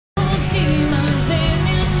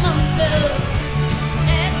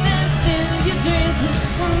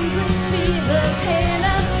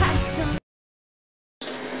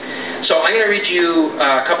going to read you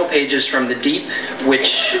a couple pages from The Deep,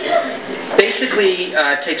 which basically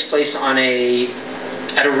takes place on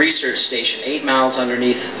at a research station 8 miles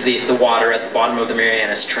underneath the water at the bottom of the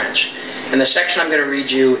Marianas Trench. And the section I'm going to read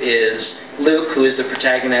you is Luke, who is the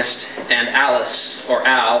protagonist, and Alice, or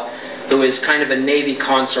Al, who is kind of a Navy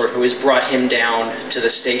consort who has brought him down to the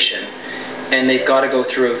station. And they've got to go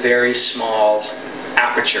through a very small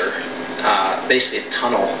aperture, basically a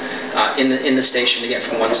tunnel, in the station to get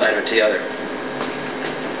from one side to the other.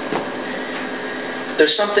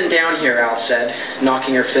 "There's something down here," Al said,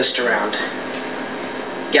 knocking her fist around.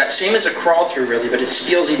 "Yeah, it's same as a crawl-through, really, but it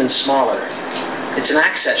feels even smaller. It's an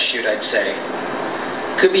access chute, I'd say.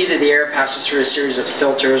 Could be that the air passes through a series of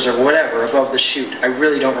filters or whatever above the chute. I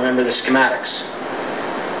really don't remember the schematics."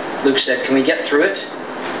 Luke said, "Can we get through it?"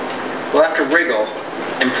 "We'll have to wriggle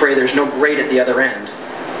and pray there's no grate at the other end.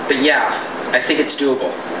 But yeah, I think it's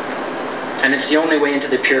doable. And it's the only way into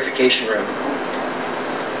the purification room."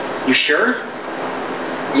 "You sure?"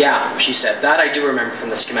 "Yeah," she said, "that I do remember from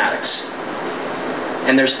the schematics.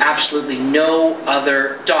 And there's absolutely no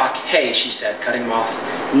other..." "Doc, hey," she said, cutting him off.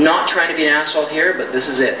 "Not trying to be an asshole here, but this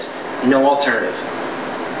is it. No alternative."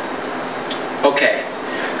 "Okay."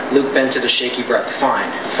 Luke vented a shaky breath.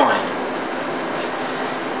 "Fine, fine."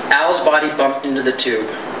 Al's body bumped into the tube.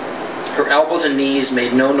 Her elbows and knees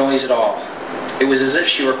made no noise at all. It was as if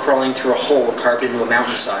she were crawling through a hole carved into a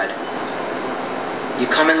mountainside. "You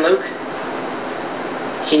coming, Luke?"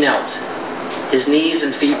 He knelt. His knees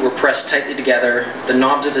and feet were pressed tightly together, the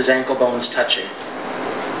knobs of his ankle bones touching.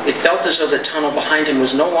 It felt as though the tunnel behind him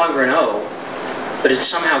was no longer an O, but had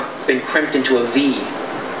somehow been crimped into a V,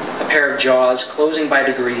 a pair of jaws closing by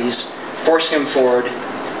degrees, forcing him forward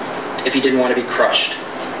if he didn't want to be crushed.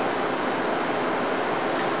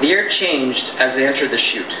 The air changed as they entered the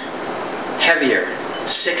chute. Heavier,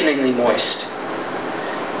 sickeningly moist.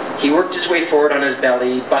 He worked his way forward on his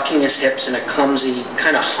belly, bucking his hips in a clumsy,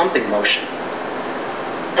 kind of humping motion.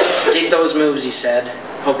 "Dig those moves," he said,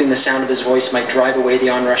 hoping the sound of his voice might drive away the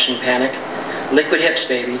onrushing panic. "Liquid hips,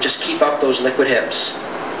 baby. Just keep up those liquid hips."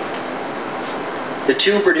 The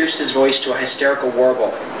tube reduced his voice to a hysterical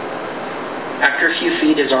warble. After a few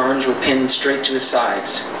feet, his arms were pinned straight to his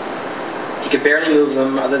sides. He could barely move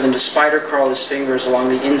them other than to spider-crawl his fingers along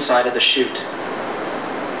the inside of the chute.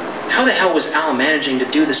 How the hell was Al managing to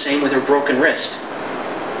do the same with her broken wrist?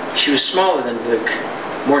 She was smaller than Luke,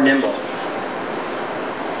 more nimble.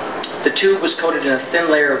 The tube was coated in a thin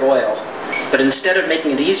layer of oil, but instead of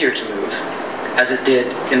making it easier to move, as it did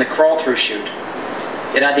in the crawl-through chute,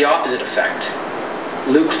 it had the opposite effect.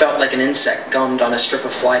 Luke felt like an insect gummed on a strip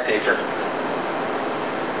of flypaper.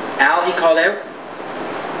 "Al," he called out.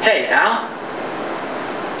 "Hey, Al?"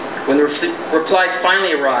 When the reply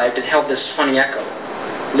finally arrived, it held this funny echo.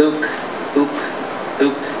 "Luke, ook,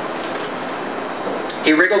 ook."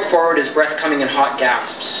 He wriggled forward, his breath coming in hot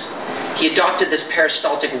gasps. He adopted this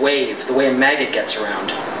peristaltic wave, the way a maggot gets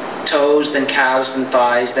around. Toes, then calves, then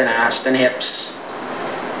thighs, then ass, then hips.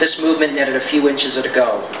 This movement netted a few inches at a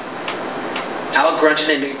go. Al grunted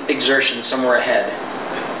in exertion somewhere ahead.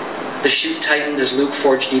 The chute tightened as Luke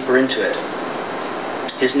forged deeper into it.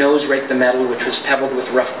 His nose raked the metal, which was pebbled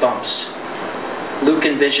with rough bumps. Luke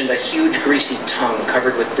envisioned a huge greasy tongue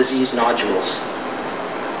covered with diseased nodules.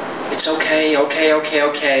 "It's okay, okay, okay,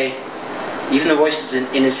 okay." Even the voices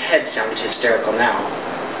in his head sounded hysterical now.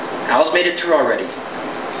 "Al's made it through already.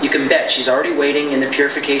 You can bet she's already waiting in the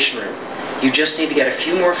purification room. You just need to get a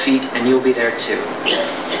few more feet and you'll be there too."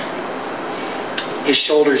 His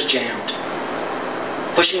shoulders jammed.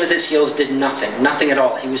 Pushing with his heels did nothing, nothing at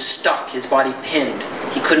all. He was stuck, his body pinned.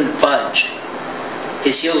 He couldn't budge.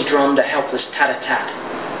 His heels drummed a helpless tat-a-tat.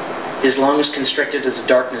 His lungs constricted as the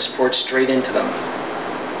darkness poured straight into them.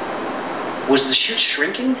 Was the chute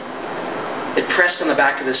shrinking? It pressed on the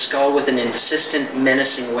back of his skull with an insistent,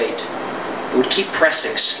 menacing weight. It would keep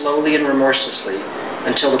pressing, slowly and remorselessly,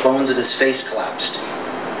 until the bones of his face collapsed.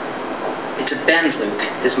 "It's a bend, Luke,"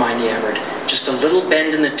 his mind yammered. "Just a little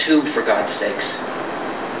bend in the tube, for God's sakes."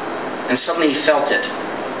 And suddenly he felt it.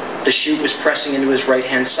 The chute was pressing into his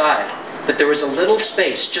right-hand side, but there was a little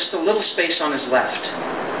space, just a little space on his left.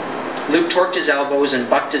 Luke torqued his elbows and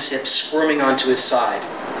bucked his hips, squirming onto his side.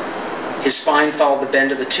 His spine followed the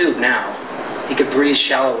bend of the tube now. He could breathe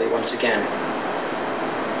shallowly once again.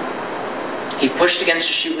 He pushed against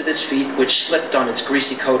the chute with his feet, which slipped on its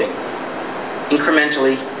greasy coating.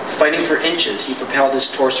 Incrementally, fighting for inches, he propelled his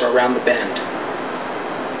torso around the bend.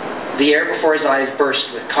 The air before his eyes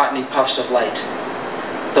burst with cottony puffs of light.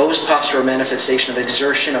 Those puffs were a manifestation of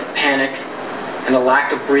exertion, of panic, and a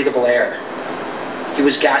lack of breathable air. He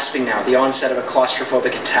was gasping now, the onset of a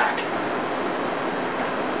claustrophobic attack.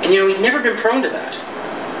 And you know, he'd never been prone to that.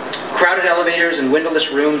 Crowded elevators and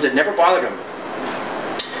windowless rooms had never bothered him.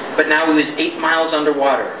 But now he was 8 miles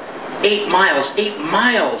underwater. 8 miles, 8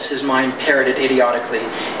 miles, his mind parroted idiotically,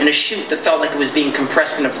 in a chute that felt like it was being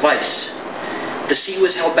compressed in a vice. The sea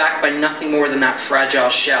was held back by nothing more than that fragile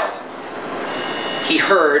shell. He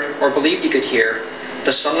heard, or believed he could hear,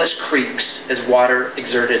 the subtlest creaks as water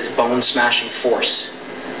exerted its bone-smashing force.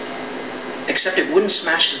 Except it wouldn't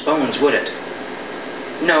smash his bones, would it?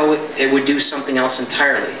 No, it would do something else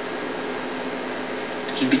entirely.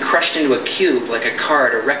 He'd be crushed into a cube like a car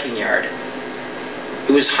at a wrecking yard.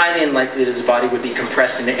 It was highly unlikely that his body would be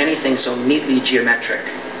compressed into anything so neatly geometric,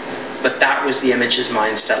 but that was the image his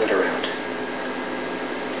mind settled around.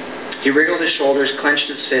 He wriggled his shoulders, clenched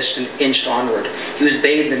his fist, and inched onward. He was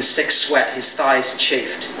bathed in sick sweat, his thighs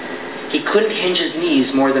chafed. He couldn't hinge his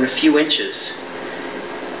knees more than a few inches.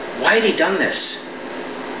 Why had he done this?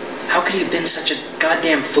 How could he have been such a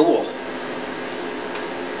goddamn fool?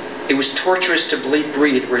 It was torturous to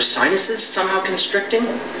breathe. Were his sinuses somehow constricting?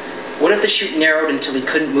 What if the chute narrowed until he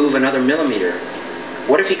couldn't move another millimeter?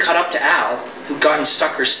 What if he caught up to Al, who'd gotten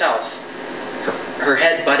stuck herself, her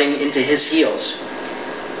head butting into his heels?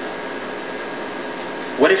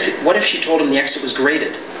 What if she told him the exit was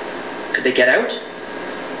grated? Could they get out?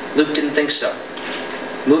 Luke didn't think so.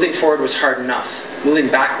 Moving forward was hard enough. Moving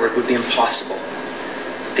backward would be impossible.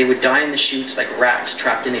 They would die in the chutes like rats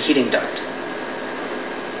trapped in a heating duct.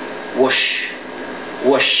 Whoosh,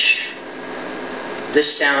 whoosh.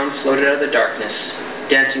 This sound floated out of the darkness,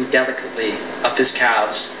 dancing delicately up his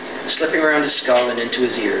calves, slipping around his skull and into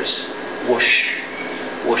his ears. Whoosh,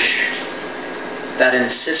 whoosh. That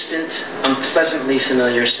insistent, unpleasantly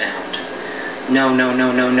familiar sound. No, no,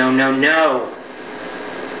 no, no, no, no, no.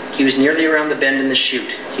 He was nearly around the bend in the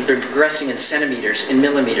chute. He'd been progressing in centimeters, in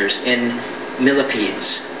millimeters, in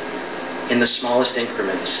millipedes, in the smallest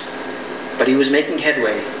increments. But he was making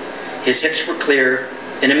headway. His hips were clear.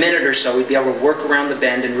 In a minute or so, he'd be able to work around the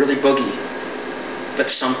bend and really boogie. But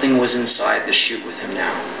something was inside the chute with him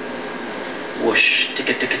now. Whoosh,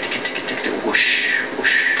 ticka, ticka, ticka, ticka, ticka, whoosh,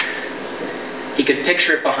 whoosh. He could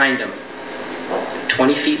picture it behind him.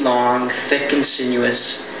 20 feet long, thick and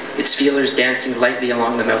sinuous, its feelers dancing lightly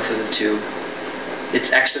along the mouth of the tube,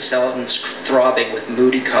 its exoskeletons throbbing with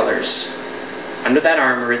moody colors. Under that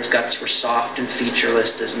armor, its guts were soft and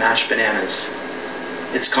featureless as mashed bananas,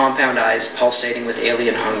 its compound eyes pulsating with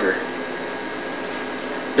alien hunger.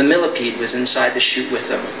 The millipede was inside the chute with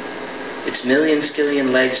them, its million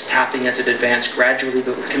skillion legs tapping as it advanced gradually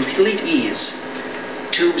but with complete ease.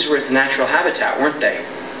 Tubes were its natural habitat, weren't they?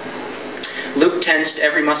 Luke tensed,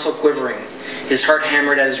 every muscle quivering. His heart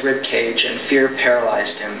hammered at his rib cage, and fear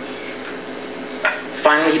paralyzed him.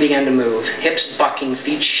 Finally, he began to move, hips bucking,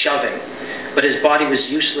 feet shoving, but his body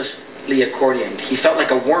was uselessly accordioned. He felt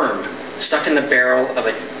like a worm stuck in the barrel of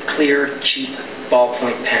a clear, cheap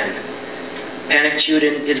ballpoint pen. Panic chewed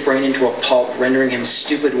his brain into a pulp, rendering him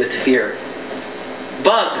stupid with fear.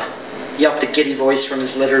 Bug! Yelped a giddy voice from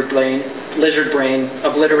his lizard brain,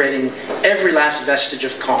 obliterating every last vestige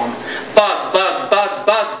of calm. Bug, bug, bug,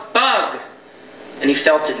 bug, bug! And he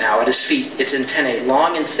felt it now at his feet, its antennae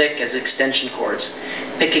long and thick as extension cords,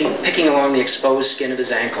 picking along the exposed skin of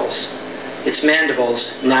his ankles. Its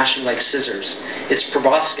mandibles gnashing like scissors. Its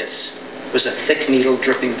proboscis was a thick needle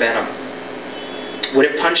dripping venom. Would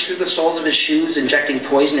it punch through the soles of his shoes, injecting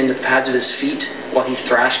poison into the pads of his feet while he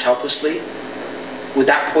thrashed helplessly? Would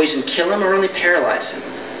that poison kill him or only paralyze him?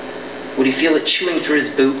 Would he feel it chewing through his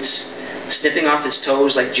boots, snipping off his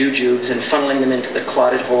toes like jujubes and funneling them into the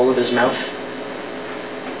clotted hole of his mouth?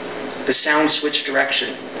 The sound switched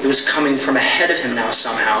direction. It was coming from ahead of him now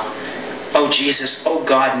somehow. Oh Jesus, oh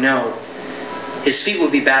God, no. His feet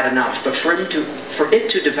would be bad enough, but for it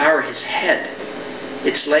to devour his head,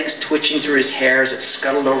 its legs twitching through his hair as it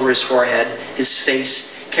scuttled over his forehead, his face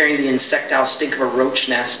carrying the insectile stink of a roach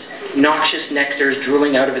nest, noxious nectars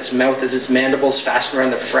drooling out of its mouth as its mandibles fastened around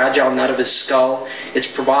the fragile nut of his skull, its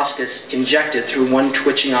proboscis injected through one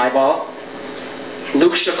twitching eyeball.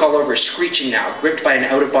 Luke shook all over, screeching now, gripped by an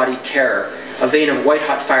out-of-body terror. A vein of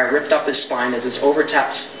white-hot fire ripped up his spine as his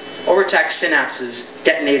overtaxed synapses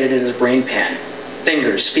detonated in his brain pan.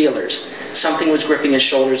 Fingers, feelers. Something was gripping his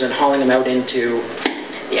shoulders and hauling him out into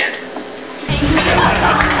the end.